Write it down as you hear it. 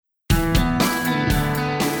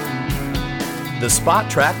The Spot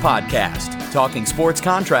Track Podcast, talking sports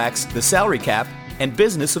contracts, the salary cap, and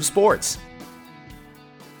business of sports.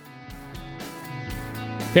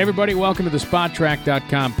 Hey, everybody, welcome to the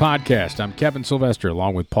SpotTrack.com podcast. I'm Kevin Sylvester,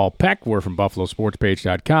 along with Paul Peck. We're from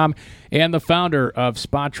BuffaloSportsPage.com, and the founder of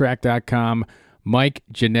SpotTrack.com, Mike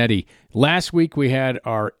Giannetti. Last week, we had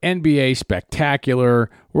our NBA Spectacular.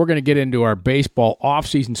 We're going to get into our baseball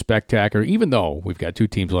offseason spectacular, even though we've got two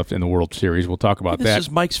teams left in the World Series. We'll talk about that. This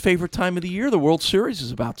is Mike's favorite time of the year. The World Series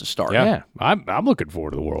is about to start. Yeah, I'm looking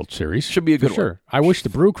forward to the World Series. Should be a good for sure. I wish the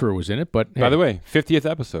Brew Crew was in it, but hey. By the way, 50th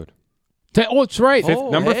episode. Oh, it's right.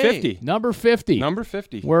 Number 50. Number 50. Number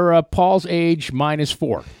 50. We're Paul's age minus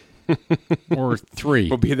 4. Or 3.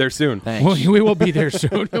 We'll be there soon. Thanks. We will be there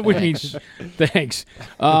soon. Thanks.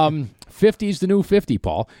 50 is the new 50,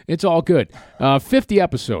 Paul. It's all good. 50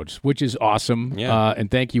 episodes, which is awesome. Yeah. And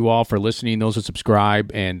thank you all for listening. Those that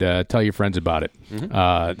subscribe and tell your friends about it.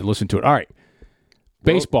 Listen to it. All right.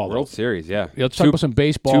 Baseball. World Series, yeah. Let's talk about some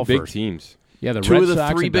baseball Two big first. teams. Yeah, the Two Red of the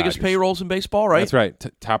Sox three and biggest Dodgers. payrolls in baseball, right? That's right.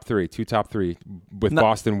 Top three. Two top three. With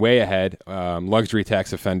Boston way ahead. Luxury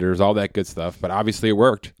tax offenders, all that good stuff. But obviously it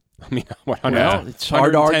worked. I mean, It's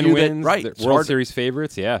hard to 110 argue wins, that, right. The World Series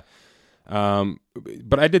favorites, yeah.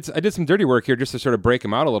 But I did some dirty work here just to sort of break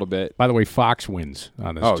them out a little bit. By the way, Fox wins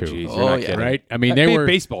on this, too. Geez, you're not kidding. Right? I mean, they were...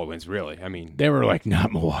 Baseball wins, really. I mean... They were like,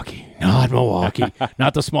 not Milwaukee, not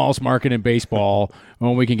the smallest market in baseball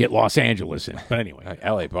when we can get Los Angeles in. But anyway.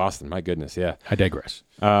 L.A., Boston, my goodness, yeah. I digress.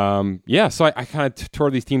 So I kind of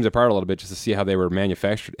tore these teams apart a little bit just to see how they were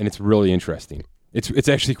manufactured, and it's really interesting.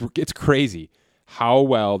 It's crazy how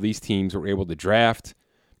well these teams were able to draft,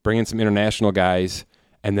 bring in some international guys,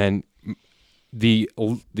 and then the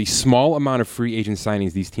small amount of free agent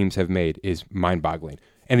signings these teams have made is mind-boggling,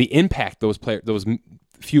 and the impact those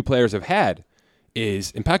few players have had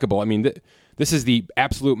is impeccable. I mean, this is the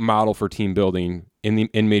absolute model for team building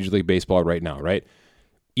in Major League Baseball right now, right?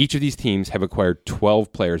 Each of these teams have acquired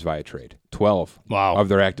 12 players via trade. 12 of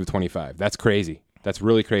their active 25. That's crazy. That's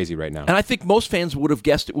really crazy right now. And I think most fans would have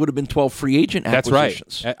guessed it would have been 12 free agent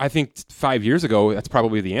acquisitions. That's right. I think 5 years ago, that's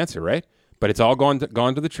probably the answer, right? But it's all gone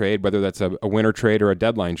to the trade, whether that's a winter trade or a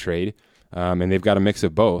deadline trade, and they've got a mix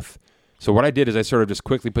of both. So what I did is I sort of just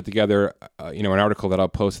quickly put together, an article that I'll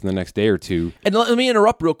post in the next day or two. And let me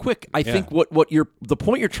interrupt real quick. I think the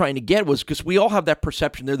point you're trying to get was because we all have that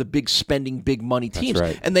perception they're the big spending, big money teams,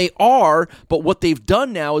 That's right. and they are. But what they've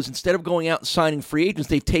done now is instead of going out and signing free agents,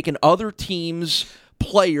 they've taken other teams'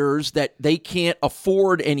 players that they can't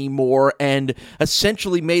afford anymore and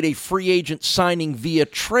essentially made a free agent signing via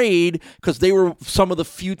trade because they were some of the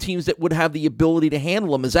few teams that would have the ability to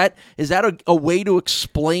handle them. Is that a way to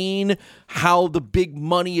explain how the big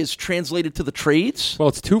money is translated to the trades? Well,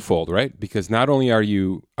 it's twofold, right? Because not only are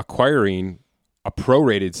you acquiring a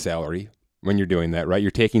prorated salary when you're doing that, right? You're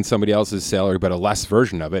taking somebody else's salary, but a less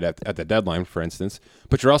version of it at the deadline, for instance,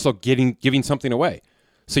 but you're also giving something away.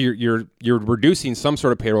 So you're reducing some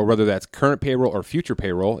sort of payroll, whether that's current payroll or future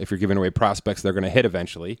payroll, if you're giving away prospects they're going to hit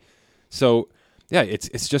eventually. So, yeah,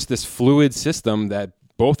 it's just this fluid system that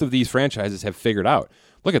both of these franchises have figured out.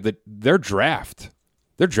 Look at their draft.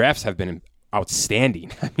 Their drafts have been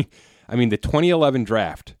outstanding. I mean, the 2011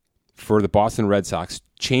 draft for the Boston Red Sox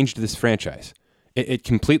changed this franchise. It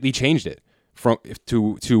completely changed it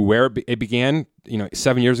to where it began,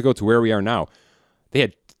 7 years ago to where we are now. They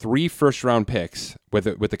had 3 first-round picks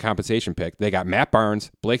with the compensation pick. They got Matt Barnes,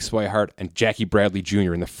 Blake Swihart, and Jackie Bradley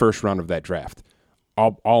Jr. in the first round of that draft.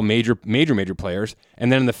 All major players.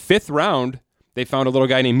 And then in the 5th round, they found a little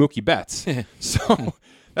guy named Mookie Betts. So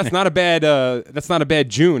that's not a bad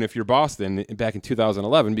June if you're Boston back in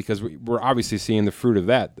 2011, because we're obviously seeing the fruit of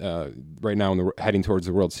that right now heading towards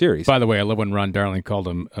the World Series. By the way, I love when Ron Darling called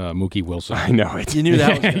him Mookie Wilson. I know it. You knew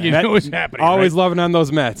that was you knew it was happening. Always right? loving on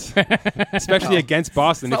those Mets, especially against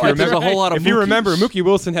Boston. If you remember, Mookie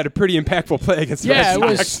Wilson had a pretty impactful play against the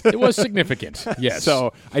Red Sox. it was significant. Yes.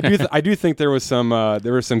 So I do think there was some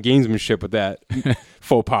gamesmanship with that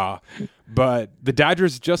faux pas. But the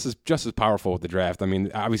Dodgers just as powerful with the draft. I mean,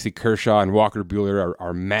 obviously Kershaw and Walker Buehler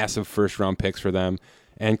are massive first-round picks for them.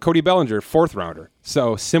 And Cody Bellinger, 4th rounder.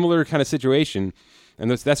 So similar kind of situation. And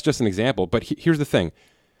that's just an example. But here's the thing.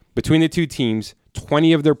 Between the two teams,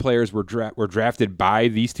 20 of their players were drafted by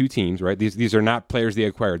these two teams, right? These are not players they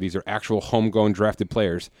acquired. These are actual homegrown drafted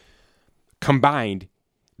players. Combined,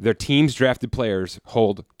 their team's drafted players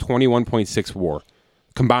hold 21.6 WAR.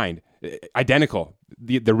 Combined. Identical.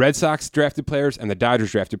 The Red Sox drafted players and the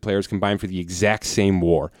Dodgers drafted players combined for the exact same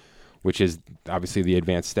WAR, which is obviously the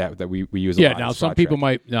advanced stat that we use a lot.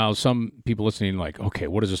 Yeah, some people listening like, okay,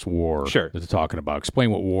 what is this WAR that they're talking about? Explain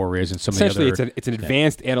what WAR is and some essentially of the other... it's an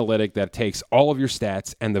advanced analytic that takes all of your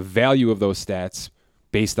stats and the value of those stats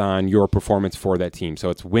based on your performance for that team. So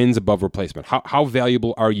it's wins above replacement. How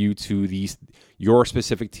valuable are you to your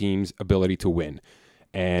specific team's ability to win?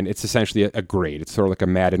 And it's essentially a grade. It's sort of like a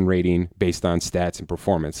Madden rating based on stats and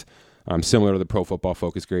performance. Similar to the Pro Football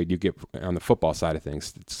Focus grade you get on the football side of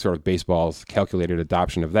things. It's sort of baseball's calculated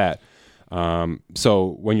adoption of that.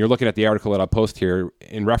 So when you're looking at the article that I'll post here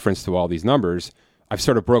in reference to all these numbers, I've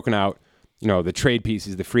sort of broken out, the trade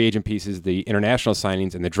pieces, the free agent pieces, the international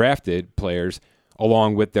signings, and the drafted players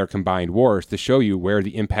along with their combined WARs to show you where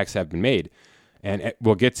the impacts have been made. And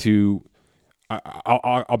we'll get to,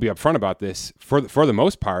 I'll be upfront about this. For the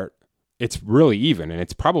most part, it's really even, and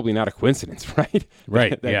it's probably not a coincidence, right?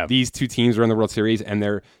 Right, that these two teams are in the World Series, and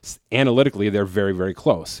they're very, very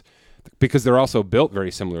close because they're also built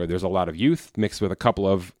very similar. There's a lot of youth mixed with a couple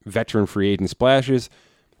of veteran free agent splashes,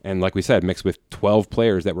 and like we said, mixed with 12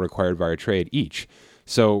 players that were acquired via trade each.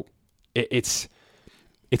 So it's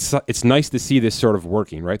nice to see this sort of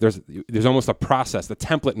working, right? There's almost a process, the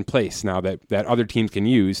template in place now that other teams can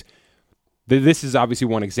use. This is obviously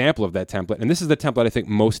one example of that template, and this is the template I think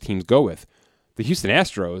most teams go with. The Houston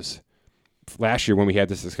Astros, last year when we had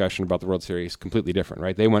this discussion about the World Series, completely different,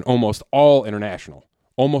 right? They went almost all international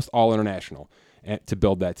to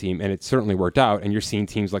build that team, and it certainly worked out, and you're seeing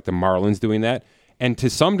teams like the Marlins doing that, and to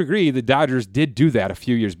some degree, the Dodgers did do that a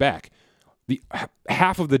few years back.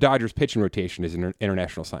 Half of the Dodgers pitching rotation is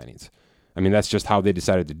international signings. I mean, that's just how they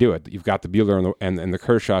decided to do it. You've got the Buehler and the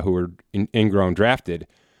Kershaw who were ingrown drafted,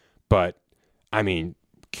 but I mean,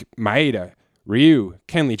 Maeda, Ryu,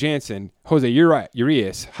 Kenley Jansen, Jose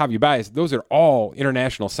Urias, Javi Baez, those are all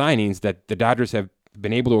international signings that the Dodgers have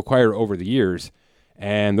been able to acquire over the years,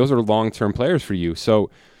 and those are long-term players for you. So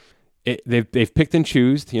they've picked and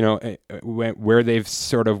chosen, where they've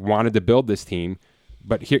sort of wanted to build this team.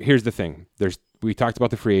 But here's the thing: we talked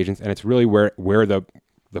about the free agents, and it's really where the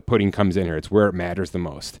pudding comes in here. It's where it matters the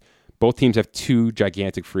most. Both teams have two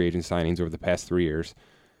gigantic free agent signings over the past 3 years.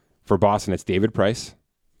 For Boston, it's David Price.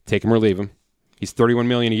 Take him or leave him. He's $31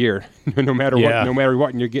 million a year, no matter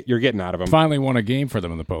what you're getting out of him. Finally won a game for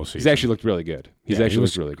them in the postseason. He's actually looked really good. He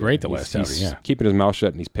looked really great good. The last outing. He's keeping his mouth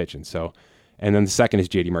shut and he's pitching. So, and then the second is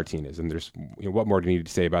JD Martinez, and there's what more do you need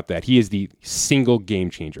to say about that? He is the single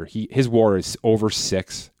game changer. His WAR is over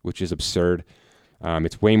 6, which is absurd.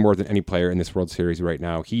 It's way more than any player in this World Series right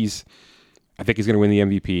now. I think he's going to win the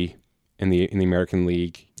MVP in the American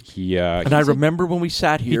League. I remember when we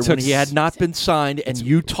sat here when he had not been signed, and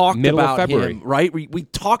you talked about him, right? We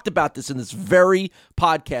talked about this in this very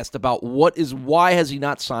podcast about why has he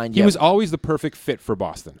not signed yet? He was always the perfect fit for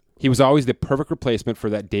Boston. He was always the perfect replacement for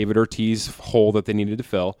that David Ortiz hole that they needed to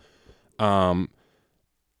fill.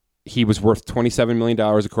 He was worth $27 million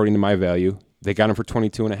according to my value. They got him for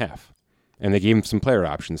 $22.5, and they gave him some player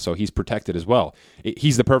options, so he's protected as well.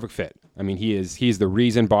 He's the perfect fit. I mean, he's the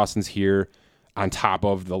reason Boston's here, on top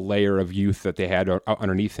of the layer of youth that they had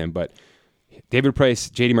underneath him. But David Price,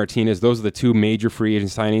 JD Martinez, those are the two major free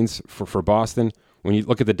agent signings for Boston. When you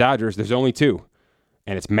look at the Dodgers, there's only two,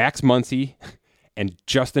 and it's Max Muncy and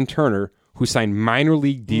Justin Turner, who signed minor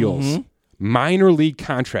league deals, minor league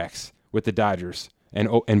contracts with the Dodgers,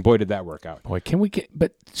 and boy, did that work out. Boy, can we get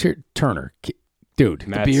Turner, dude,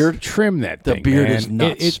 the beard, trim that thing. The beard man. is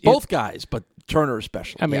nuts. Both guys, but Turner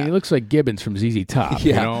especially. I mean, he looks like Gibbons from ZZ Top.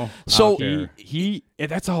 So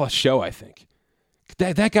that's all a show, I think.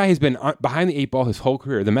 That guy has been behind the 8 ball his whole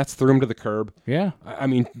career. The Mets threw him to the curb. Yeah. I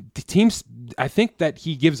mean, the teams, I think that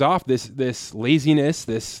he gives off this laziness,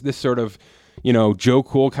 this sort of, Joe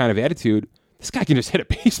Cool kind of attitude. This guy can just hit a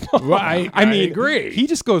baseball. Well, I mean, agree. He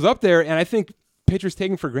just goes up there, and I think pitchers take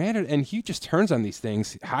him for granted, and he just turns on these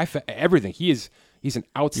things. Everything. He's an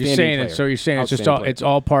outstanding player. So you're saying it's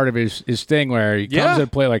all part of his thing where he comes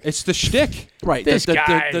and play like it's the shtick. Right.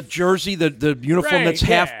 The jersey, the uniform that's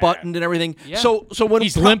half buttoned and everything. Yeah. So when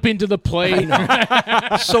he's limping to the plate.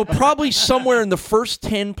 So probably somewhere in the first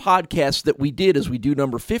 10 podcasts that we did, as we do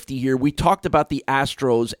number 50 here, we talked about the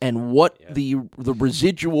Astros and what the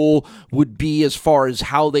residual would be as far as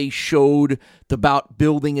how they showed about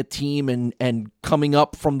building a team and coming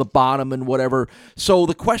up from the bottom and whatever. So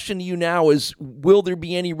the question to you now is, will there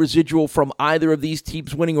be any residual from either of these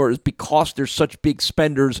teams winning, or is because they're such big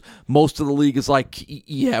spenders, most of the league is like,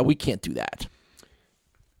 yeah, we can't do that?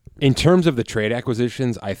 In terms of the trade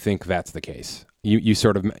acquisitions, I think that's the case. You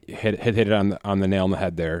sort of hit it on the nail on the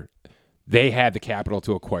head there. They had the capital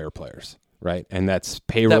to acquire players, right? And that's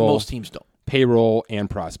payroll. That most teams don't. payroll and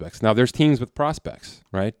prospects. Now, there's teams with prospects,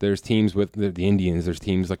 right? There's teams with the Indians. There's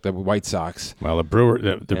teams like the White Sox. Well, the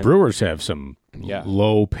Brewers have some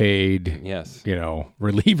low-paid,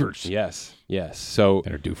 relievers. Yes. So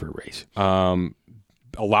that are due for a raise.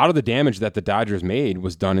 A lot of the damage that the Dodgers made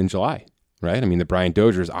was done in July, right? I mean, the Brian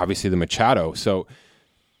Dozier's, obviously the Machado. So,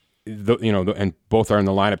 and both are in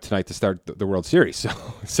the lineup tonight to start the World Series.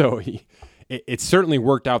 So it certainly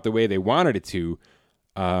worked out the way they wanted it to.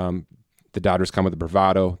 The Dodgers come with a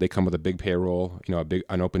bravado. They come with a big payroll,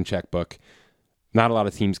 an open checkbook. Not a lot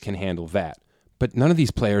of teams can handle that. But none of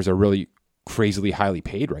these players are really crazily highly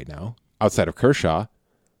paid right now, outside of Kershaw.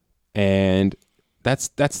 And that's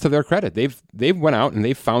to their credit. They've went out and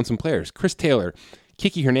they've found some players. Chris Taylor,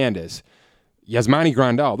 Kiki Hernandez, Yasmani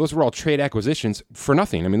Grandal, those were all trade acquisitions for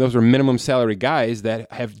nothing. I mean, those are minimum salary guys that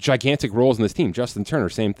have gigantic roles in this team. Justin Turner,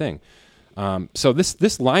 same thing. So this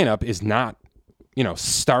lineup is not,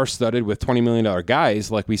 star-studded with $20 million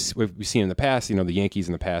guys like we've seen in the past, the Yankees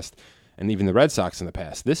in the past, and even the Red Sox in the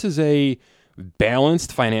past. This is a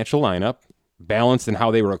balanced financial lineup, balanced in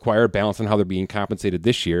how they were acquired, balanced in how they're being compensated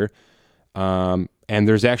this year, and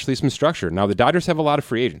there's actually some structure. Now, the Dodgers have a lot of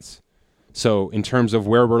free agents. So in terms of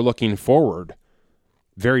where we're looking forward,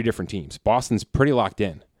 very different teams. Boston's pretty locked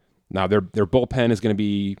in. Now, their bullpen is going to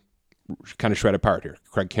be kind of shredded apart here.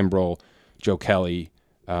 Craig Kimbrell, Joe Kelly.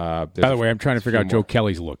 By the way, I'm trying to figure out Joe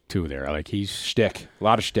Kelly's look, too, there. Like, he's... Shtick. A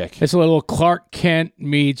lot of shtick. It's a little Clark Kent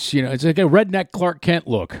meets, it's like a redneck Clark Kent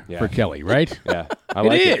look for Kelly, right? Yeah. I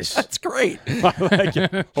like it. Is. That's great. I like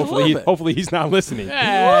it. Hopefully he's not listening.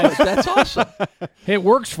 That's awesome. It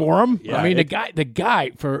works for him. Yeah, I mean, the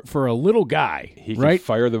guy, for a little guy, he can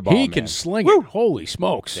fire the ball, He can sling it. Holy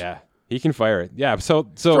smokes. Yeah. He can fire it. Yeah. So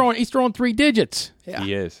he's throwing 3 digits. Yeah.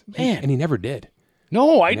 He is. Man. And he never did.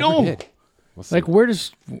 No, I know. Did. We'll see. Like, where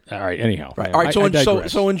does... All right, anyhow. Right. All right,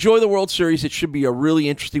 so enjoy the World Series. It should be a really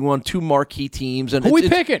interesting one. 2 marquee teams. And Who we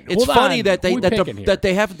picking? It's funny that that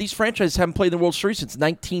they have these franchises haven't played in the World Series since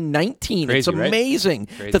 1919. Crazy, it's amazing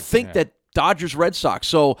right? to think that Dodgers Red Sox.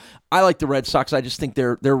 So I like the Red Sox. I just think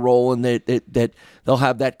they're rolling. That they'll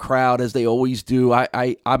have that crowd as they always do.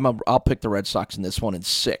 I'll pick the Red Sox in this one in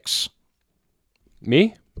 6.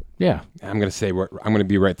 Me? Yeah. I'm going to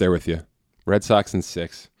be right there with you. Red Sox in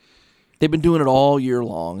 6. They've been doing it all year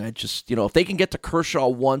long. I just, if they can get to Kershaw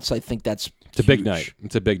once, I think it's a big night.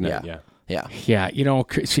 It's a big night, Yeah. Yeah,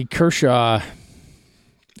 see, Kershaw,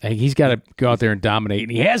 he's got to go out there and dominate,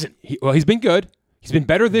 and he hasn't. He's been good. He's been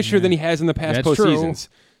better this year than he has in the past postseasons.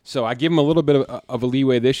 So I give him a little bit of a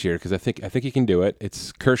leeway this year because I think he can do it.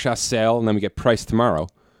 It's Kershaw, Sale, and then we get Price tomorrow.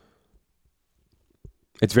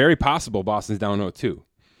 It's very possible Boston's down 0-2.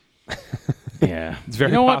 Yeah, it's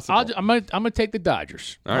very possible. possible. I'm gonna take the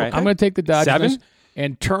Dodgers. All right, I'm gonna take the Dodgers. 7?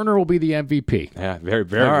 And Turner will be the MVP. Yeah, very,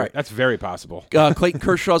 very. All right. That's very possible. Clayton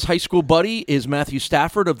Kershaw's high school buddy is Matthew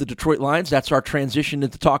Stafford of the Detroit Lions. That's our transition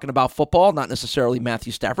into talking about football. Not necessarily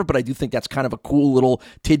Matthew Stafford, but I do think that's kind of a cool little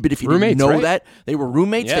tidbit. If you didn't know that, they were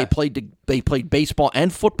roommates. Yeah. They played baseball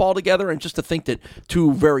and football together, and just to think that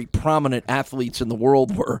 2 very prominent athletes in the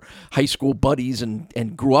world were high school buddies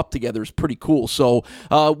and grew up together is pretty cool. So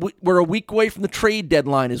we're a week away from the trade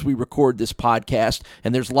deadline as we record this podcast,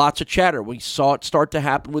 and there's lots of chatter. We saw it start to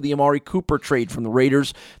happen with the Amari Cooper trade from the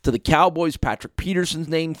Raiders to the Cowboys. Patrick Peterson's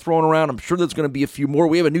name thrown around. I'm sure there's going to be a few more.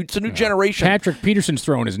 It's a new generation. Patrick Peterson's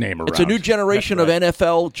throwing his name around. It's a new generation of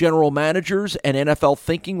NFL general managers and NFL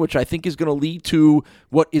thinking, which I think is going to lead to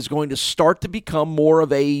what is going to start to become more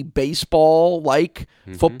of a baseball-like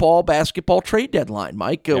football, basketball trade deadline.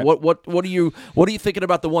 Mike, what are you thinking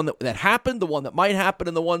about the one that happened, the one that might happen,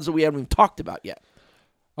 and the ones that we haven't even talked about yet?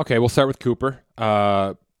 Okay, we'll start with Cooper.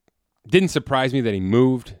 Didn't surprise me that he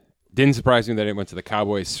moved. Didn't surprise me that it went to the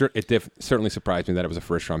Cowboys. It certainly surprised me that it was a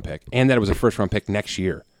first-round pick and that it was a first-round pick next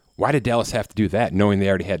year. Why did Dallas have to do that, knowing they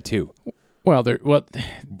already had 2? Well, they're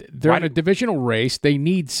in a divisional race. They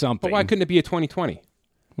need something. But why couldn't it be a 2020?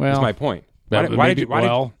 Well, that's my point. Why did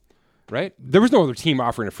right? There was no other team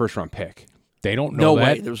offering a first-round pick. They don't know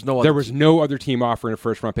that. Way. There was no other team offering a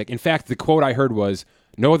first-round pick. In fact, the quote I heard was,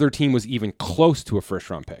 no other team was even close to a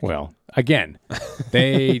first-round pick. Well, again,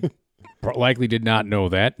 they likely did not know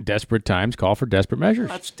that. Desperate times call for desperate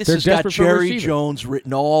measures. This has got Jerry Jones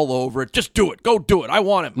written all over it. Just do it. Go do it. I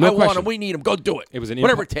want him. Want him. We need him. Go do it. It was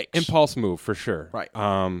whatever it takes. Impulse move for sure. Right.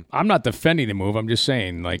 I'm not defending the move. I'm just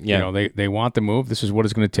saying, they want the move. This is what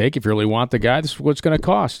it's going to take. If you really want the guy, this is what it's going to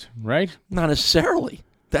cost, right? Not necessarily.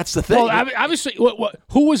 That's the thing. Well, obviously,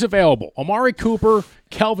 who was available? Amari Cooper,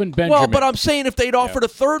 Kelvin Benjamin. Well, but I'm saying if they'd offered a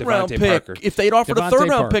third-round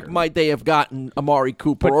pick, might they have gotten Amari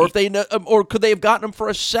Cooper, or could they have gotten him for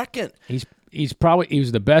a second? he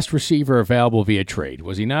was the best receiver available via trade,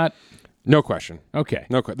 was he not? No question. Okay.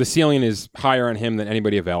 The ceiling is higher on him than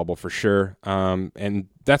anybody available for sure. And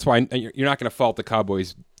that's why you're not going to fault the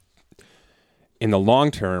Cowboys in the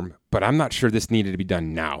long term, but I'm not sure this needed to be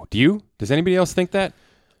done now. Do you? Does anybody else think that?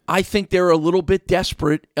 I think they're a little bit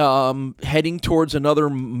desperate heading towards another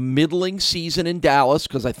middling season in Dallas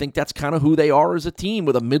because I think that's kind of who they are as a team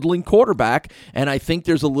with a middling quarterback. And I think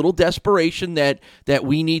there's a little desperation that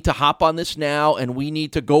we need to hop on this now and we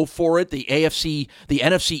need to go for it. The NFC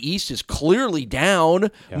East is clearly down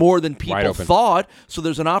more than people thought. So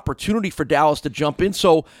there's an opportunity for Dallas to jump in.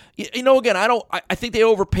 So, again, I think they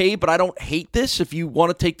overpaid, but I don't hate this. If you want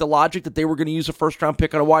to take the logic that they were going to use a first-round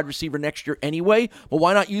pick on a wide receiver next year anyway, well,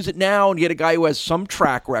 why not use it now and get a guy who has some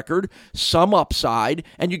track record, some upside,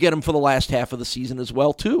 and you get him for the last half of the season as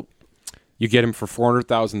well, too. You get him for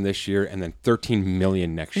 $400,000 this year and then $13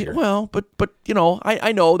 million next year. Well, but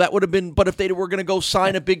I know that would have been. But if they were going to go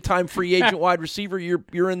sign a big-time free agent wide receiver,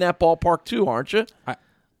 you're in that ballpark too, aren't you?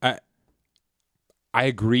 I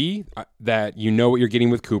agree that you know what you're getting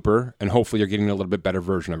with Cooper, and hopefully you're getting a little bit better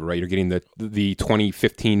version of it, right? You're getting the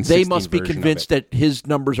 2015, 16 They must be convinced that his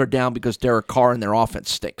numbers are down because Derek Carr and their offense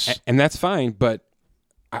stinks. And that's fine, but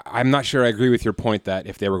I'm not sure I agree with your point that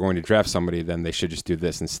if they were going to draft somebody, then they should just do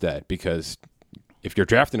this instead. Because if you're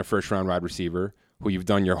drafting a first-round wide receiver who you've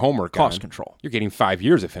done your homework on, cost control, you're getting 5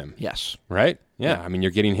 years of him. Yes. Right? Yeah. I mean,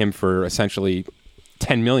 you're getting him for essentially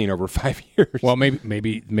 $10 million over 5 years. Well,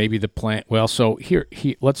 maybe the plan. Well, so here,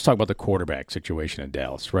 let's talk about the quarterback situation in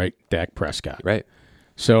Dallas, right? Dak Prescott, right?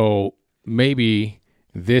 So maybe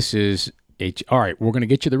this is all right. We're going to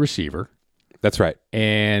get you the receiver. That's right.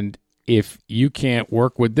 And if you can't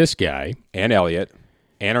work with this guy and Elliott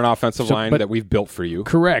and an offensive line that we've built for you,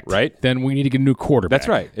 correct? Right? Then we need to get a new quarterback. That's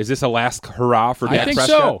right. Is this a last hurrah for Dak Prescott?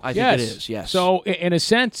 So. I think it is. Yes. So in a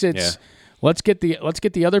sense, it's. Yeah. Let's get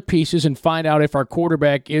the other pieces and find out if our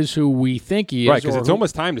quarterback is who we think he is. Right, because it's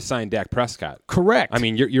almost time to sign Dak Prescott. Correct. I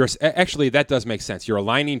mean, you're actually that does make sense. You're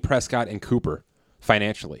aligning Prescott and Cooper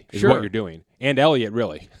financially is what you're doing, and Elliott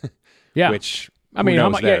really. Yeah. Which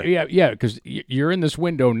because you're in this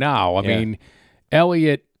window now. I mean,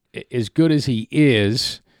 Elliott, as good as he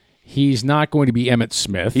is, he's not going to be Emmitt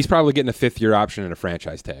Smith. He's probably getting a 5th-year option and a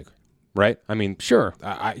franchise tag, right? I mean, sure.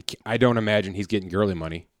 I don't imagine he's getting Gurley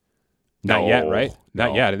money. Not yet, right?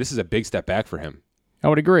 Not yet. This is a big step back for him. I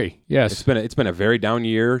would agree. Yes, it's been a very down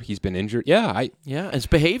year. He's been injured. His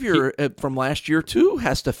behavior from last year too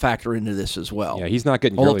has to factor into this as well. Yeah, he's not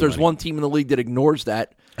getting. Well, if there's one team in the league that ignores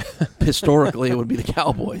that, historically, it would be the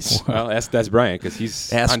Cowboys. Well, ask Des Bryant because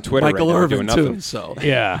he's on Twitter Michael right now Irvin doing nothing. Too, so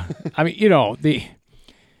yeah, I mean,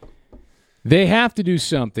 they have to do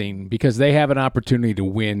something because they have an opportunity to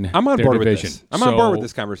win. I'm on their board division. with this. I'm on board with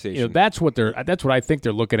this conversation. That's what I think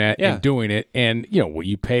they're looking at and doing it. And what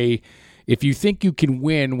you pay, if you think you can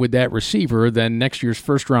win with that receiver, then next year's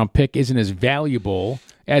first-round pick isn't as valuable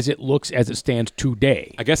as it stands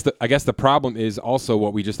today. I guess the problem is also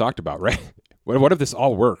what we just talked about, right? What if this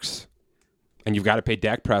all works, and you've got to pay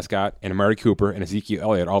Dak Prescott and Amari Cooper and Ezekiel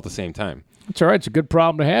Elliott all at the same time? It's all right. It's a good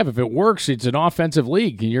problem to have. If it works, it's an offensive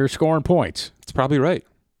league, and you're scoring points. It's probably right.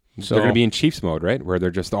 So they're going to be in Chiefs mode, right? Where they're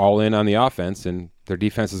just all in on the offense, and their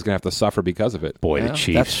defense is going to have to suffer because of it. Boy, the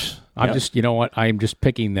Chiefs. I'm just, you know what? I'm just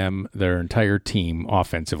picking them, their entire team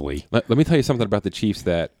offensively. Let me tell you something about the Chiefs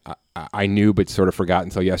that I knew but sort of forgot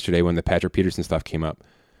until yesterday when the Patrick Peterson stuff came up.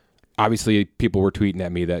 Obviously, people were tweeting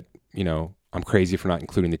at me that, I'm crazy for not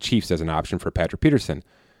including the Chiefs as an option for Patrick Peterson.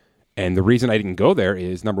 And the reason I didn't go there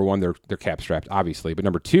is, number one, they're cap strapped, obviously. But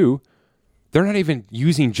number two, they're not even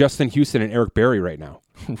using Justin Houston and Eric Berry right now.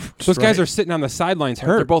 Those guys are sitting on the sidelines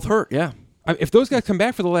hurt. They're both hurt, yeah. If those guys come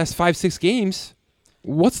back for the last 5-6 games,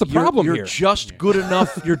 what's the problem here? You're just good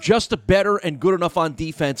enough. You're just a better and good enough on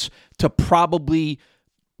defense to probably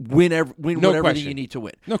win whatever you need to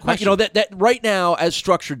win. No question. That right now, as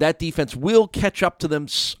structured, that defense will catch up to them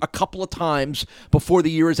a couple of times before the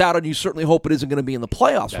year is out, and you certainly hope it isn't going to be in the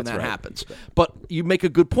playoffs when that happens. But you make a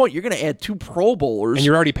good point. You're going to add 2 Pro Bowlers and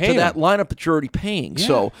you're already paying to that lineup that you're already paying. Yeah.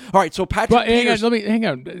 So, all right, so Patrick But hang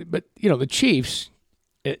on. But, the Chiefs,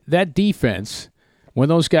 that defense, when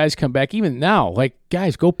those guys come back, even now,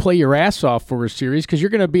 guys, go play your ass off for a series because you're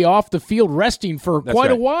going to be off the field resting for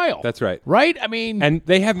quite a while. That's right. Right? I mean... And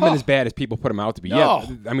they haven't been as bad as people put them out to be. No.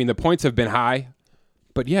 Yeah, I mean, the points have been high.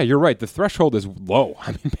 But, yeah, you're right. The threshold is low.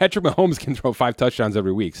 I mean, Patrick Mahomes can throw 5 touchdowns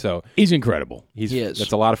every week. So he's incredible. He is.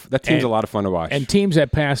 That team's a lot of fun to watch. And teams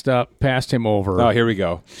that passed him over. Oh, here we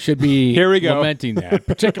go. Should be here we go. Lamenting that.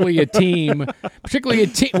 Particularly a team that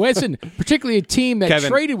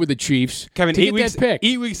Kevin, traded with the Chiefs Kevin, to get that pick.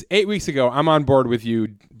 8 weeks ago, I'm on board with you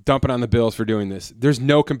dumping on the Bills for doing this. There's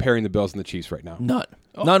no comparing the Bills and the Chiefs right now.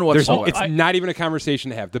 None whatsoever. It's not even a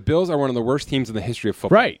conversation to have. The Bills are one of the worst teams in the history of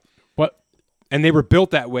football. Right. And they were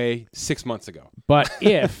built that way 6 months ago. But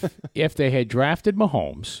if they had drafted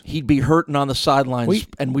Mahomes, he'd be hurting on the sidelines,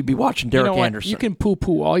 and we'd be watching Derek Anderson. You can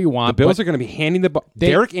poo-poo all you want. The Bills are going to be handing the ball.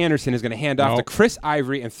 Derek Anderson is going to hand off to Chris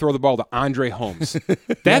Ivory and throw the ball to Andre Holmes.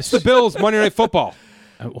 That's the Bills Monday Night Football.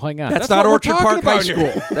 Hang on. That's not Orchard Park High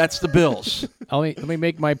School. That's the Bills. Let me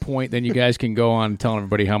make my point, then you guys can go on telling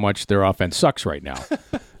everybody how much their offense sucks right now.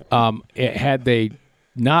 Had they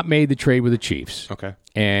not made the trade with the Chiefs, okay,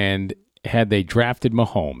 and had they drafted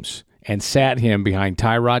Mahomes and sat him behind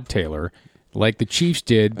Tyrod Taylor like the Chiefs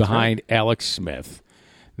did behind Alex Smith,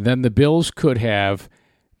 then the Bills could have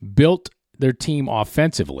built their team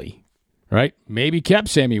offensively, right? Maybe kept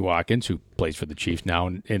Sammy Watkins, who plays for the Chiefs now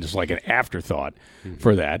and is like an afterthought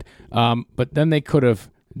for that. But then they could have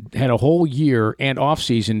had a whole year and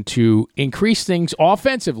offseason to increase things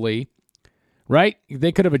offensively, right?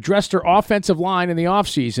 They could have addressed their offensive line in the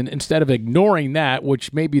offseason instead of ignoring that,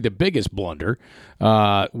 which may be the biggest blunder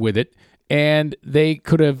with it. And they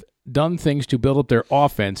could have done things to build up their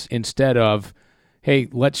offense instead of, hey,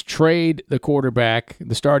 let's trade the quarterback,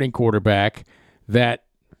 the starting quarterback, that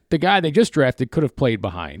the guy they just drafted could have played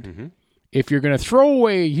behind. Mm-hmm. If you're going to throw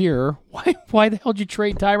away a year, why the hell did you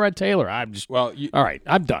trade Tyrod Taylor? All right,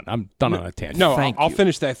 I'm done. I'm done on a tangent. No, I'll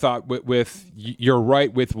finish that thought with you're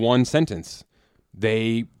right with one sentence.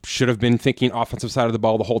 They should have been thinking offensive side of the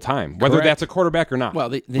ball the whole time, whether that's a quarterback or not. Well,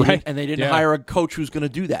 they didn't hire a coach who's going to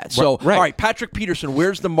do that. So, All right, Patrick Peterson,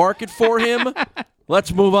 where's the market for him?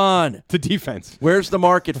 Let's move on to defense. Where's the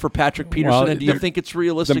market for Patrick Peterson, and do you think it's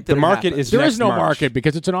realistic that the market is there is no March. Market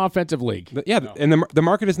because it's an offensive league. And the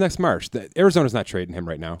market is next March. Arizona's not trading him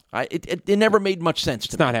right now. It never made much sense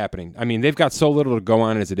to me. It's not happening. I mean, they've got so little to go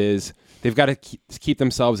on as it is. They've got to keep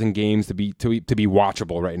themselves in games to be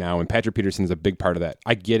watchable right now, and Patrick Peterson is a big part of that.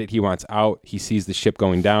 I get it. He wants out. He sees the ship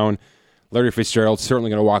going down. Larry Fitzgerald's certainly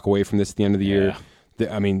going to walk away from this at the end of the year.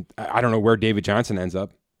 I mean, I don't know where David Johnson ends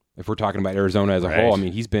up. If we're talking about Arizona as a whole, I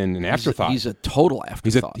mean, he's been an afterthought. He's a total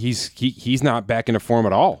afterthought. He's not back into form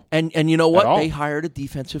at all. And you know what? They hired a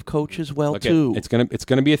defensive coach as well too. It's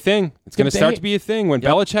gonna be a thing. It's gonna start to be a thing when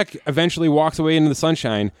Belichick eventually walks away into the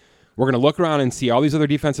sunshine. We're gonna look around and see all these other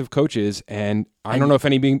defensive coaches, and I don't know if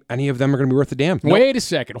any of them are gonna be worth a damn. Wait a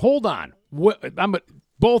second. Hold on.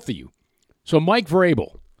 Both of you. So Mike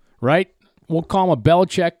Vrabel, right? We'll call him a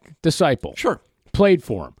Belichick disciple. Sure. Played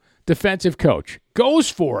for him. Defensive coach. Goes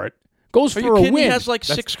for it. Goes for a win. He has like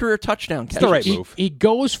 6 career touchdown catches. That's the right move. He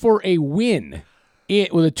goes for a win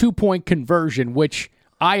with a 2-point conversion, which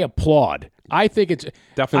I applaud. I think it's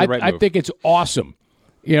definitely the right move. I think it's awesome.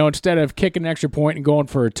 Instead of kicking an extra point and going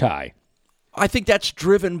for a tie. I think that's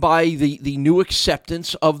driven by the new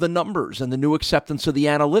acceptance of the numbers and the new acceptance of the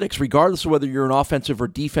analytics, regardless of whether you're an offensive or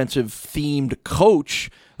defensive themed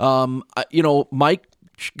coach. Mike,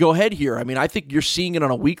 go ahead here. I mean, I think you're seeing it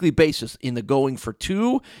on a weekly basis in the going for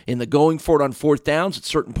 2, in the going for it on 4th downs at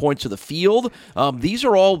certain points of the field. These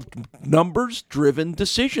are all numbers-driven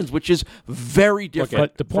decisions, which is very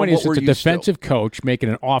different. But the point is, it's a defensive coach making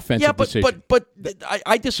an offensive decision. But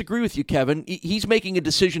I disagree with you, Kevin. He's making a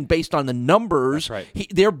decision based on the numbers. That's right.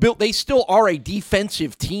 They're built. They still are a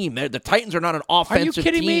defensive team. The Titans are not an offensive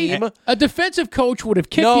team. Are you kidding me? A defensive coach would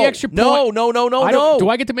have kicked the extra point. No. Do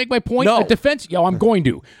I get to make my point? No. I'm going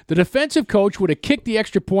to. The defensive coach would have kicked the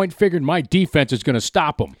extra point, figured my defense is going to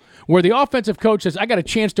stop him. Where the offensive coach says, I got a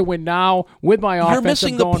chance to win now with my offense. You're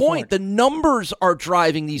missing the point. The numbers are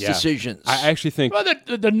driving these decisions. I actually think... Well,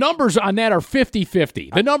 the numbers on that are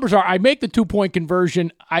 50-50. The numbers are, I make the 2-point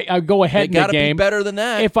conversion, I go ahead in the game. They got to be better than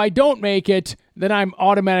that. If I don't make it, then I'm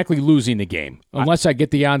automatically losing the game. Unless I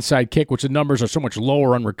get the onside kick, which the numbers are so much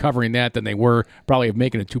lower on recovering that than they were probably of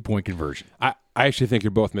making a 2-point conversion. I actually think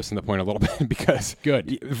you're both missing the point a little bit because...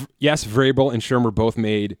 Good. Yes, Vrabel and Shermer both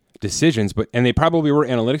made decisions, and they probably were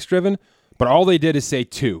analytics-driven, but all they did is say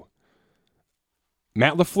 2.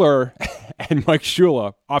 Matt LaFleur and Mike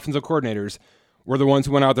Shula, offensive coordinators, were the ones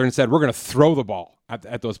who went out there and said, we're going to throw the ball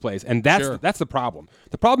at those plays. And that's the problem.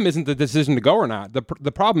 The problem isn't the decision to go or not.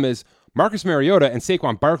 The problem is Marcus Mariota and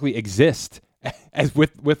Saquon Barkley exist as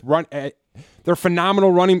with run. They're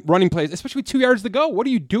phenomenal running plays, especially with 2 yards to go. What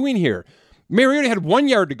are you doing here? Mariota had 1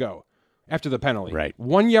 yard to go after the penalty. Right.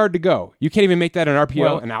 1 yard to go. You can't even make that an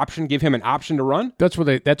RPO, an option, give him an option to run? That's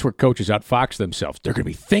where coaches outfox themselves. They're going to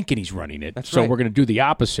be thinking he's running it. That's right. We're going to do the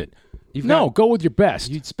opposite. Go with your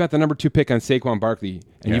best. You spent the number 2 pick on Saquon Barkley,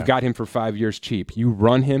 and you've got him for 5 years cheap. You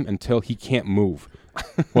run him until he can't move.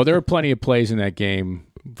 Well, there were plenty of plays in that game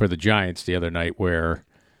for the Giants the other night where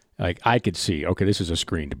like I could see, okay, this is a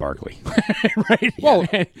screen to Barkley. Right? Well,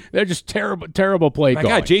 they're just terrible play calling.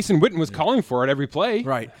 God, Jason Witten was calling for it every play.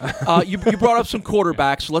 Right. You brought up some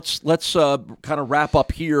quarterbacks. Let's kind of wrap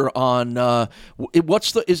up here on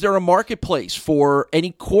is there a marketplace for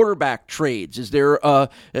any quarterback trades? Is there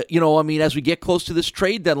as we get close to this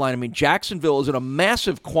trade deadline, Jacksonville is in a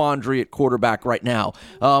massive quandary at quarterback right now.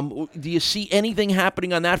 Do you see anything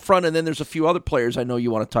happening on that front? And then there's a few other players I know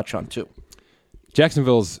you want to touch on too.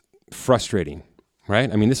 Jacksonville's frustrating,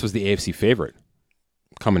 right? This was the AFC favorite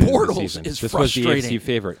coming into the season. This frustrating. Was the AFC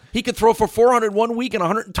favorite. He could throw for 400 one week and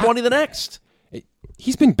 120 the next.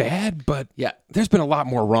 He's been bad, but there's been a lot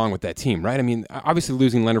more wrong with that team, right? Obviously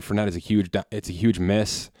losing Leonard Fournette is a huge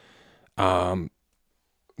miss. Bortles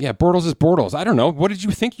is Bortles. I don't know. What did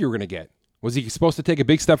you think you were going to get? Was he supposed to take a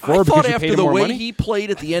big step forward because you paid him more money? I thought after the way he played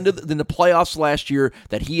at the end in the playoffs last year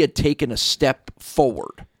that he had taken a step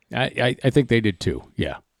forward. I think they did too.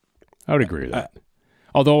 Yeah, I would agree with that.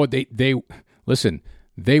 Although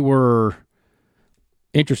they were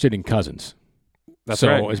interested in Cousins. That's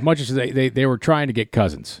right. So as much as they were trying to get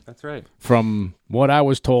Cousins. That's right. From what I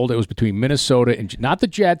was told, it was between Minnesota and not the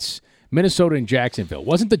Jets. Minnesota and Jacksonville.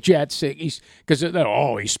 Wasn't the Jets, because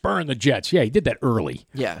he's spurring the Jets. Yeah, he did that early.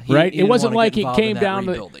 Yeah. Right? It wasn't like it came down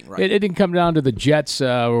to right. It didn't come down to the Jets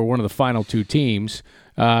or one of the final two teams.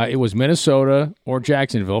 It was Minnesota or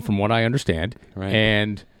Jacksonville, from what I understand. Right.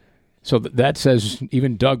 And so that says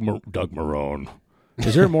even Doug Marrone.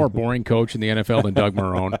 Is there a more boring coach in the NFL than Doug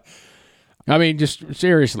Marrone? Just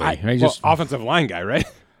seriously. Offensive line guy, right?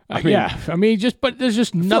 But there's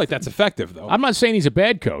just nothing. I feel like that's effective, though. I'm not saying he's a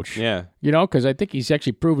bad coach. Yeah. Because I think he's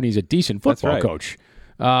actually proven he's a decent football coach.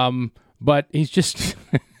 But he's just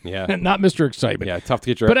not Mr. Excitement. Yeah, tough to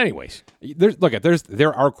get your... But anyways. There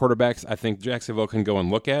are quarterbacks I think Jacksonville can go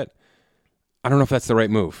and look at. I don't know if that's the right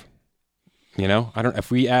move.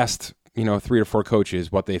 If we asked, 3 or 4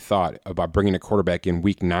 coaches what they thought about bringing a quarterback in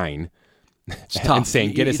week 9... and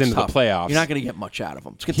saying, get us into the playoffs. You're not going to get much out of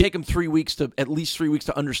him. It's going to take him at least 3 weeks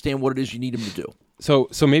to understand what it is you need him to do.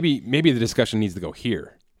 So maybe the discussion needs to go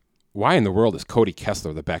here. Why in the world is Cody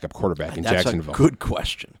Kessler the backup quarterback in Jacksonville? That's a good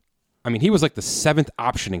question. He was like the 7th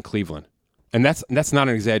option in Cleveland. And that's not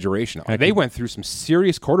an exaggeration. They went through some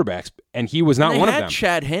serious quarterbacks, and he was not one of them. They had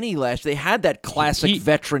Chad Henne last. They had that classic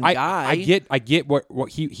veteran guy. I get what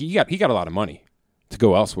he got. He got a lot of money to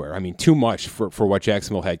go elsewhere. Too much for what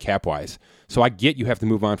Jacksonville had cap-wise. So I get you have to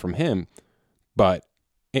move on from him, but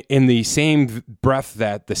in the same breath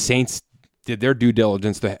that the Saints did their due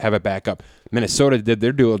diligence to have a backup, Minnesota did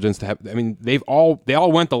their due diligence to have. They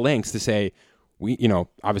all went the lengths to say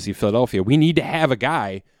obviously Philadelphia, we need to have a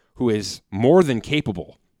guy who is more than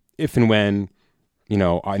capable if and when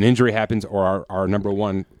an injury happens or our number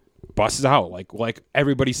one busts out like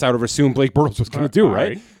everybody sort of assumed Blake Bortles was going to do,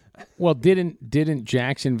 right? Well, didn't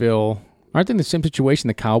Jacksonville, aren't they in the same situation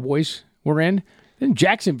the Cowboys were in? In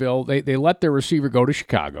Jacksonville, they let their receiver go to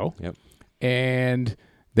Chicago. Yep. And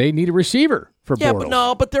they need a receiver for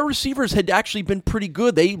Bortles. But their receivers had actually been pretty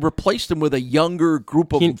good. They replaced him with a younger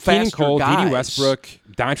group of faster Cole, guys. D.D. Westbrook,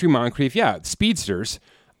 Dontre Moncrief, speedsters.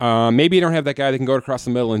 Maybe you don't have that guy that can go across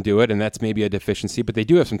the middle and do it, and that's maybe a deficiency, but they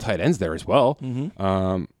do have some tight ends there as well.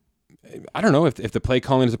 Mm-hmm. I don't know if the play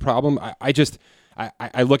calling is a problem.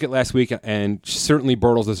 I look at last week, and certainly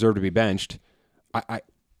Bortles deserved to be benched.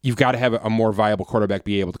 You've got to have a more viable quarterback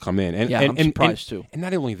be able to come in. I'm surprised too. And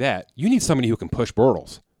not only that, you need somebody who can push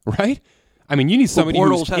Bortles, right? You need somebody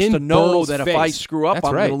Bortles who's has in to know Bortles' that face. if I screw up, That's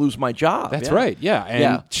I'm right. going to lose my job. That's right, yeah.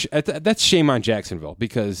 And that's shame on Jacksonville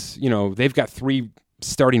because, they've got 3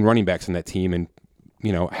 starting running backs in that team and,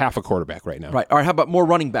 half a quarterback right now. Right. All right, how about more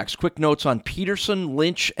running backs? Quick notes on Peterson,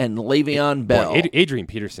 Lynch, and Le'Veon Bell. Boy, Adrian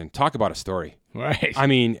Peterson, talk about a story. Right. I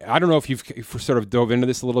don't know if you've sort of dove into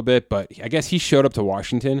this a little bit, but I guess he showed up to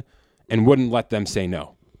Washington and wouldn't let them say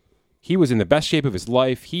no. He was in the best shape of his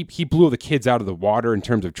life. He blew the kids out of the water in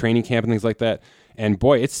terms of training camp and things like that. And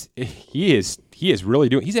boy, he is really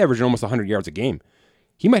doing. He's averaging almost 100 yards a game.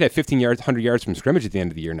 He might have 15 yards, 100 yards from scrimmage at the end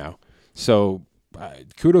of the year now. So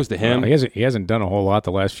kudos to him. Well, he hasn't done a whole lot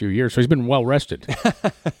the last few years, so he's been well rested.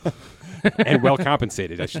 And well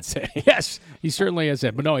compensated, I should say. Yes, he certainly has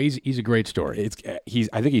that. But no, he's a great story.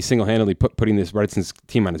 I think he's single-handedly putting this Redskins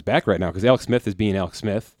team on his back right now because Alex Smith is being Alex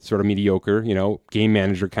Smith, sort of mediocre, game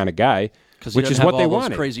manager kind of guy, which is what they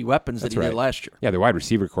wanted. Crazy weapons that he did last year. Yeah, the wide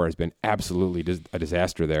receiver core has been absolutely a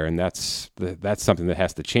disaster there, and that's something that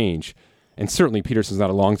has to change. And certainly Peterson's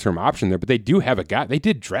not a long-term option there, but they do have a guy. They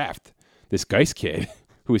did draft this Geis kid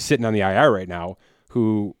who is sitting on the IR right now,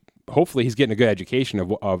 who hopefully he's getting a good education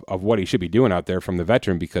of what he should be doing out there from the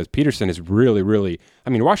veteran because Peterson is really, really –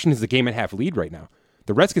 Washington's the game-and-a-half lead right now.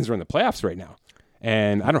 The Redskins are in the playoffs right now,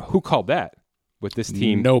 and I don't know who called that with this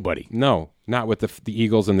team. Nobody. No, not with the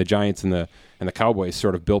Eagles and the Giants and the Cowboys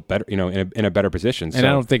sort of built better, in a better position. And I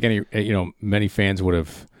don't think many fans would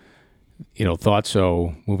have, thought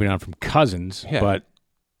so. Moving on from Cousins, but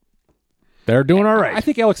they're doing all right. I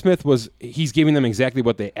think Alex Smith he's giving them exactly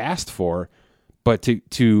what they asked for. But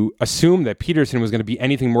to assume that Peterson was going to be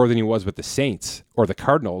anything more than he was with the Saints or the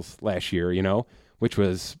Cardinals last year, which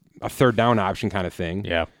was a third down option kind of thing.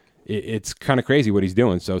 Yeah. It's kind of crazy what he's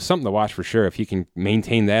doing. So something to watch for sure if he can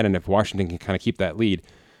maintain that and if Washington can kind of keep that lead.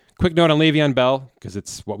 Quick note on Le'Veon Bell, because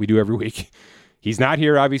it's what we do every week. He's not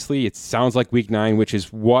here, obviously. It sounds like week 9, which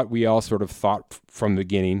is what we all sort of thought from the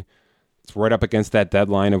beginning. It's right up against that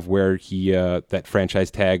deadline of where that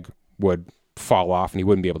franchise tag would fall off and he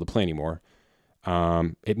wouldn't be able to play anymore.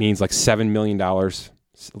 It means like $7.5 million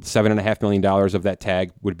of that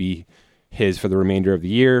tag would be his for the remainder of the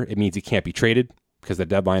year. It means he can't be traded because the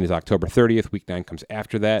deadline is October 30th. Week 9 comes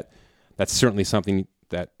after that. That's certainly something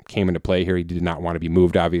that came into play here. He did not want to be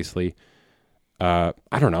moved, obviously. I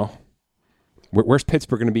don't know. Where's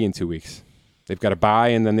Pittsburgh going to be in 2 weeks? They've got a bye,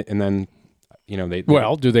 and then they.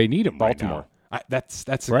 Well, do they need him? Baltimore. Right now?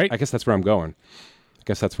 That's right. I guess that's where I'm going.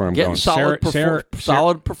 Getting solid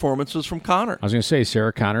performances from Connor. I was going to say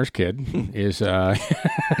Sarah Connor's kid is doing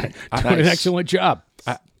an excellent job.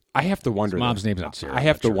 I have to wonder. His mom's name's not Sarah. I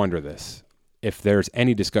have to wonder this: if there's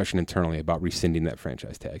any discussion internally about rescinding that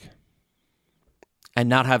franchise tag and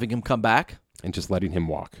not having him come back and just letting him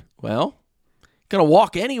walk. Well, gonna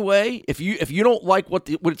walk anyway. If you don't like what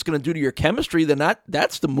it's going to do to your chemistry, then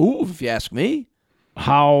that's the move. If you ask me.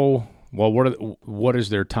 How? Well, what is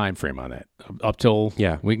their time frame on that? Up till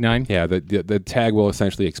week 9? Yeah, the tag will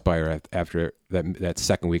essentially expire after that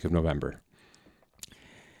second week of November.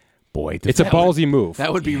 Boy, it's a ballsy move.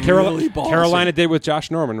 That would be really ballsy. Carolina did with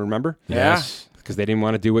Josh Norman, remember? Yes. Because they didn't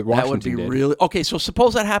want to do what Washington did. That would be really... Okay, so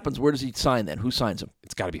suppose that happens. Where does he sign then? Who signs him?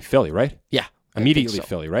 It's got to be Philly, right? Yeah. Immediately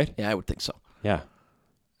Philly, right? Yeah, I would think so. Yeah.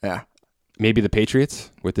 Yeah. Maybe the Patriots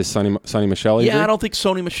with this Sonny Michel injury? Yeah, I don't think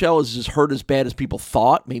Sonny Michel is as hurt as bad as people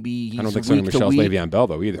thought. Maybe he's I don't think Sonny Michel's Le'Veon Bell,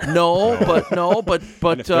 though, either. No, but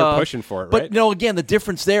and if they're pushing for it, right? But no, again, the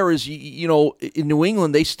difference there is, in New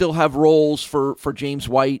England, they still have roles for James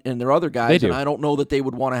White and their other guys. They do. And I don't know that they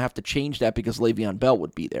would want to have to change that because Le'Veon Bell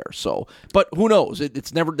would be there. So, but who knows?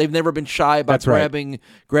 They've never been shy about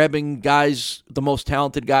grabbing guys, the most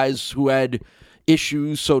talented guys who had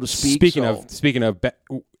issues, so to speak. Speaking of.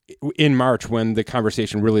 In March, when the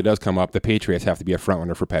conversation really does come up, the Patriots have to be a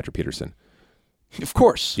frontrunner for Patrick Peterson. Of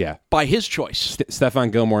course. Yeah. By his choice.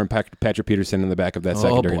 Stephon Gilmore and Patrick Peterson in the back of that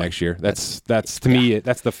secondary next year. That's to me,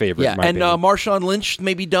 that's the favorite. Yeah, and Marshawn Lynch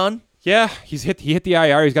may be done. Yeah, he hit the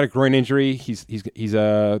IR. He's got a groin injury. He's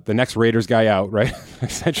the next Raiders guy out, right?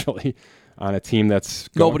 Essentially. On a team that's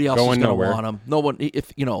nobody else going is going to nowhere. want him. No one,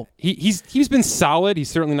 he's been solid. He's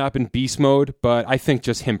certainly not been beast mode, but I think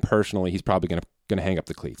just him personally, he's probably going to hang up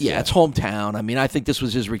the cleats. Yeah, it's hometown. I mean, I think this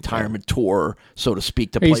was his retirement tour, so to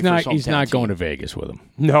speak, to play for his hometown He's not team. going to Vegas with him.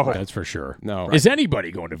 No, that's for sure. No, is anybody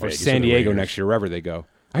going to Vegas? Or San Diego next year, wherever they go?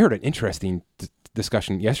 I heard an interesting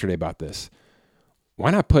discussion yesterday about this. Why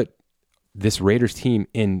not put this Raiders team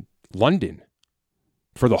in London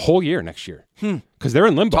for the whole year next year? Because they're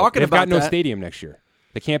in limbo. They've got no stadium next year.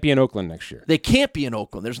 They can't be in Oakland next year. They can't be in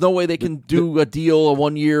Oakland. There's no way they can do a deal, a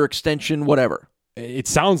 1-year extension, whatever. It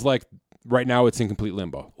sounds like right now it's in complete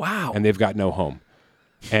limbo. Wow. And they've got no home.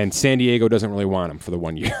 And San Diego doesn't really want them for the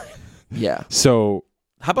 1 year. Yeah. So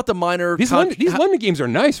how about the minor... These London games are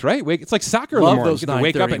nice, right? It's like soccer in the morning. You get to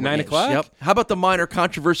wake up at 9 o'clock. Yep. How about the minor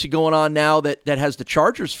controversy going on now that has the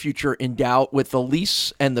Chargers' future in doubt with the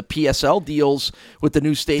lease and the PSL deals with the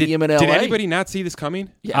new stadium in LA? Did anybody not see this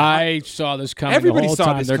coming? Yeah. I saw this coming. Everybody the whole saw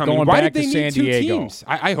time. this They're coming. going Why back did they to San need two Diego. teams?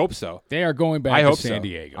 I hope so. They are going back to San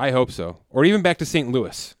Diego. I hope so. Or even back to St.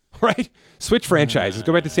 Louis, right? Switch franchises.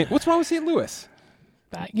 Go back to St. What's wrong with St. Louis?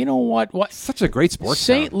 You know what? Such a great sports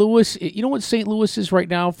St. town. Louis, you know what St. Louis is right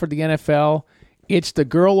now for the NFL? It's the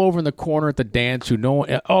girl over in the corner at the dance who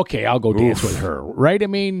okay, I'll go dance with her, right? I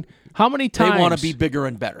mean, how many times... They want to be bigger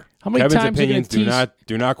and better. How many Kevin's times opinions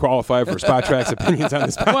do not qualify for Spot Track's opinions on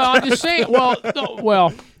this podcast. Well, I'm just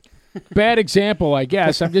saying, bad example, I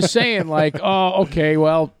guess. I'm just saying, okay,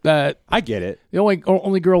 well... I get it. The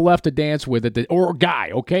only girl left to dance with or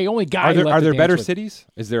guy, okay? Only guy Are there better with. Cities?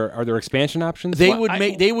 Are there expansion options?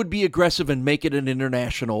 They would be aggressive and make it an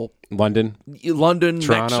international... London, Toronto.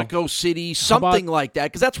 Mexico City, something like that,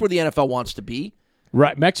 because that's where the NFL wants to be.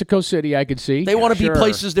 Right, Mexico City, I could see. They want to be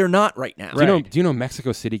places they're not right now. Do you know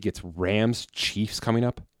Mexico City gets Rams Chiefs coming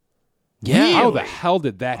up? Yeah. How the hell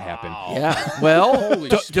did that happen? Yeah. Well, Holy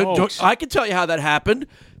smokes. I can tell you how that happened.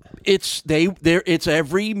 It's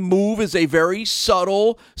every move is a very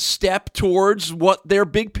subtle step towards what their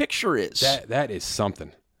big picture is. That is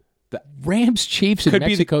something. Rams Chiefs in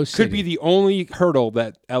Mexico City. Could be the only hurdle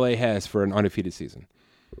that LA has for an undefeated season.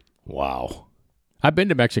 Wow. I've been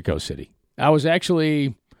to Mexico City. I was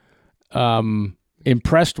actually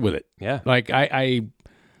impressed with it. Yeah. Like I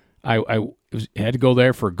had to go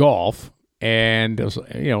there for golf, and I was,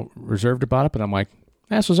 reserved about it, but I'm like,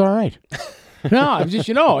 this was all right. No, I was just,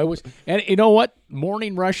 it was, and you know what?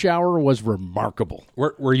 Morning rush hour was remarkable.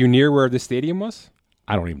 Were you near where the stadium was?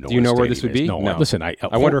 I don't even know. Do you know where this would be? No. Listen, I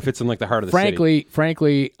wonder if it's in like the heart of the city.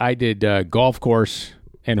 Frankly, I did golf course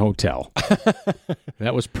and hotel.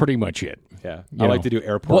 That was pretty much it. Yeah, I like to do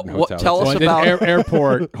airport and hotel. Tell us about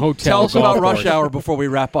airport, hotel. Tell us about rush course. hour before we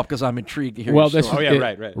wrap up, because I'm intrigued to hear. Your story.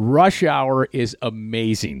 Right. Rush hour is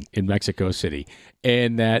amazing in Mexico City,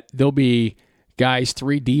 and that there'll be guys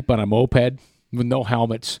 3 deep on a moped with no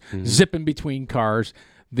helmets, zipping between cars.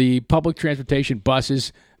 The public transportation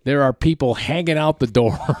buses, there are people hanging out the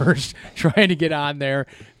doors trying to get on there.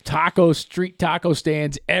 Street taco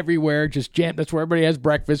stands everywhere, just jammed. That's where everybody has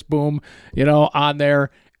breakfast. Boom, on there.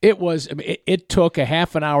 It took a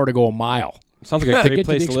half an hour to go a mile. Sounds like a great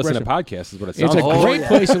place to listen to podcasts. Is what it sounds like. It's a great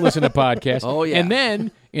place to listen to podcasts. Oh yeah.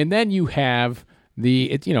 And then you have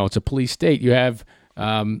it's a police state. You have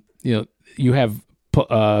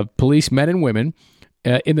policemen and women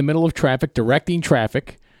in the middle of traffic, directing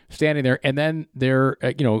traffic, standing there, and then they're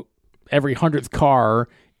every 100th car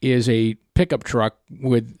is a pickup truck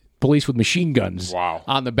with police with machine guns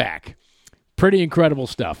on the back. Pretty incredible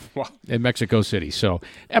stuff in Mexico City. So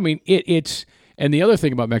I mean, it's and the other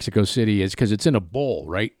thing about Mexico City is because it's in a bowl,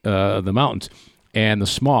 right? The mountains and the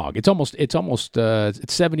smog. It's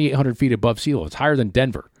 7,800 feet above sea level. It's higher than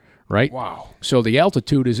Denver. Right? Wow. So the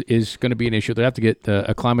altitude is going to be an issue. They have to get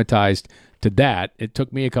acclimatized to that. It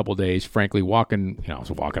took me a couple days, frankly, walking. I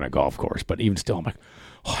was walking a golf course, but even still, I'm like,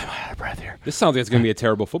 I'm out of breath here. This sounds like it's going to be a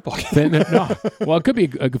terrible football game. No. Well, it could be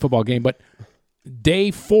a good football game, but day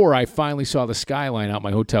 4, I finally saw the skyline out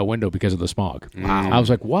my hotel window because of the smog. Wow. I was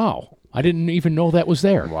like, wow. I didn't even know that was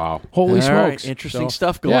there. Wow. Holy All smokes. right, interesting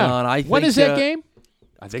stuff going on. I think, when is that game?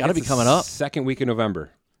 I think got to be coming up. Second week in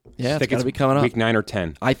November. Yeah, it's got to be coming up. Week 9 or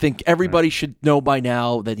 10. I think everybody should know by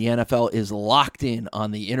now that the NFL is locked in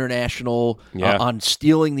on the international, on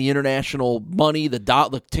stealing the international money.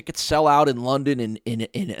 The tickets sell out in London in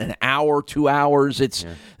an hour, 2 hours.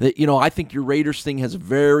 I think your Raiders thing has a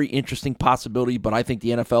very interesting possibility, but I think the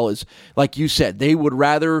NFL is, like you said, they would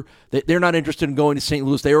rather, they're not interested in going to St.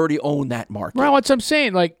 Louis. They already own that market. Well, that's what I'm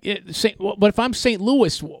saying. But if I'm St.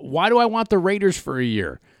 Louis, why do I want the Raiders for a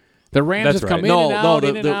year? The Rams have come in and out,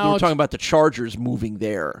 in and out. We're talking about the Chargers moving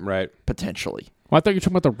there, right? Potentially. Well, I thought you were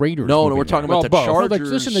talking about the Raiders. No, we're talking about the Chargers.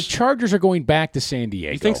 Listen, the Chargers are going back to San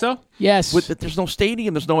Diego. You think so? Yes. There's no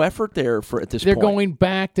stadium. There's no effort there at this point. They're going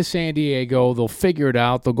back to San Diego. They'll figure it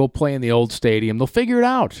out. They'll go play in the old stadium. They'll figure it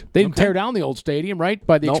out. They didn't tear down the old stadium, right?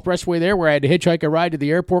 By the expressway there where I had to hitchhike a ride to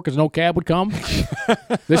the airport because no cab would come.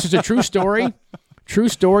 This is a true story. True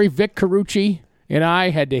story. Vic Carucci and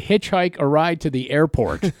I had to hitchhike a ride to the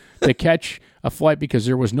airport to catch a flight because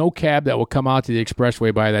there was no cab that would come out to the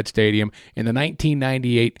expressway by that stadium. In the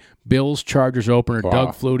 1998 Bills-Chargers opener, Doug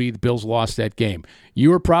Flutie, the Bills lost that game.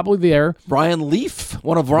 You were probably there. Brian Leaf,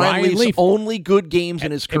 one of Ryan Leaf's only good games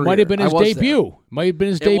in his career. It might have been his debut. It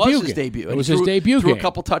was his debut. It was his debut game. Threw a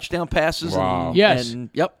couple touchdown passes. Wow. Yes.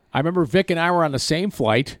 Yep. I remember Vic and I were on the same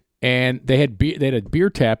flight, and they had a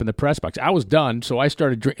beer tap in the press box. I was done, so I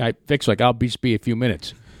started drinking. Vic's like, I'll just be a few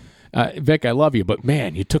minutes. Vic, I love you, but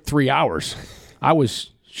man, you took 3 hours. I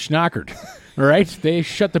was schnockered. All right? They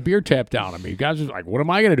shut the beer tap down on me. You guys was like, what am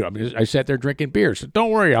I going to do? I sat there drinking beer. So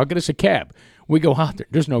don't worry, I'll get us a cab. We go out there.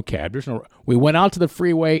 There's no cab. We went out to the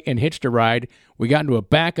freeway and hitched a ride. We got into a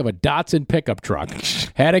back of a Datsun pickup truck.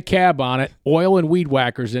 Had a cab on it, oil and weed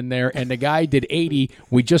whackers in there, and the guy did 80.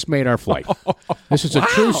 We just made our flight. This is a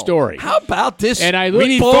true story. How about this? And we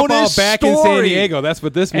need football back in San Diego. That's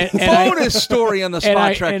what this means. Bonus story on the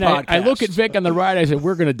Spot Track podcast. I look at Vic on the ride. I said,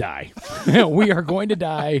 we're going to die. We are going to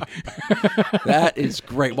die. That is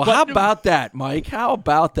great. Well, how about that, Mike? How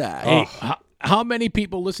about that? Hey, how many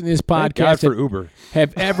people listening to this podcast for Uber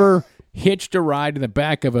have ever hitched a ride in the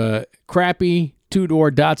back of a crappy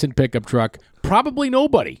 2-door Datsun pickup truck? Probably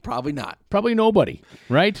nobody. Probably not. Probably nobody,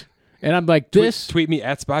 right? And I'm like, Tweet me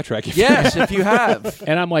at Spot Track. If you have.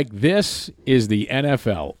 And I'm like, this is the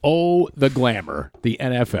NFL. Oh, the glamour, the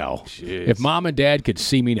NFL. Jeez. If mom and dad could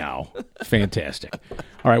see me now, fantastic.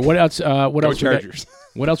 All right, what else? What else? Chargers.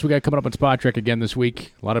 What else we got coming up on Spot Trek again this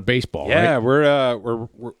week? A lot of baseball, Yeah, right?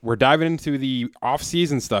 we're diving into the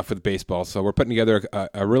off-season stuff with baseball. So we're putting together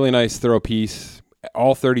a really nice, thorough piece.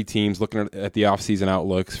 All 30 teams looking at the off-season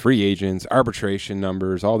outlooks, free agents, arbitration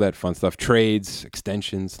numbers, all that fun stuff, trades,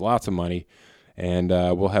 extensions, lots of money. And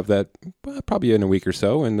we'll have that probably in a week or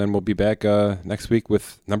so, and then we'll be back next week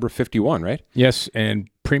with number 51, right? Yes, and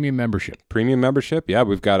premium membership. Premium membership, yeah.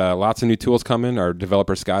 We've got lots of new tools coming. Our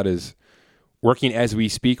developer, Scott, is working as we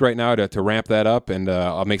speak right now to ramp that up, and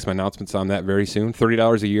I'll make some announcements on that very soon.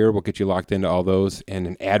 $30 a year will get you locked into all those and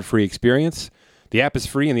an ad-free experience. The app is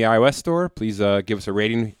free in the iOS store. Please give us a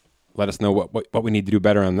rating. Let us know what we need to do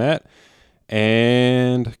better on that.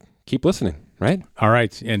 And keep listening, right? All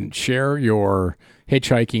right, and share your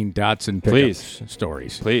hitchhiking Datsun pickups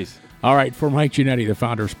stories. Please. All right, for Mike Giannetti, the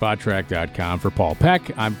founder of SpotTrack.com, for Paul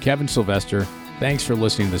Peck, I'm Kevin Sylvester. Thanks for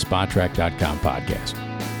listening to the SpotTrack.com podcast.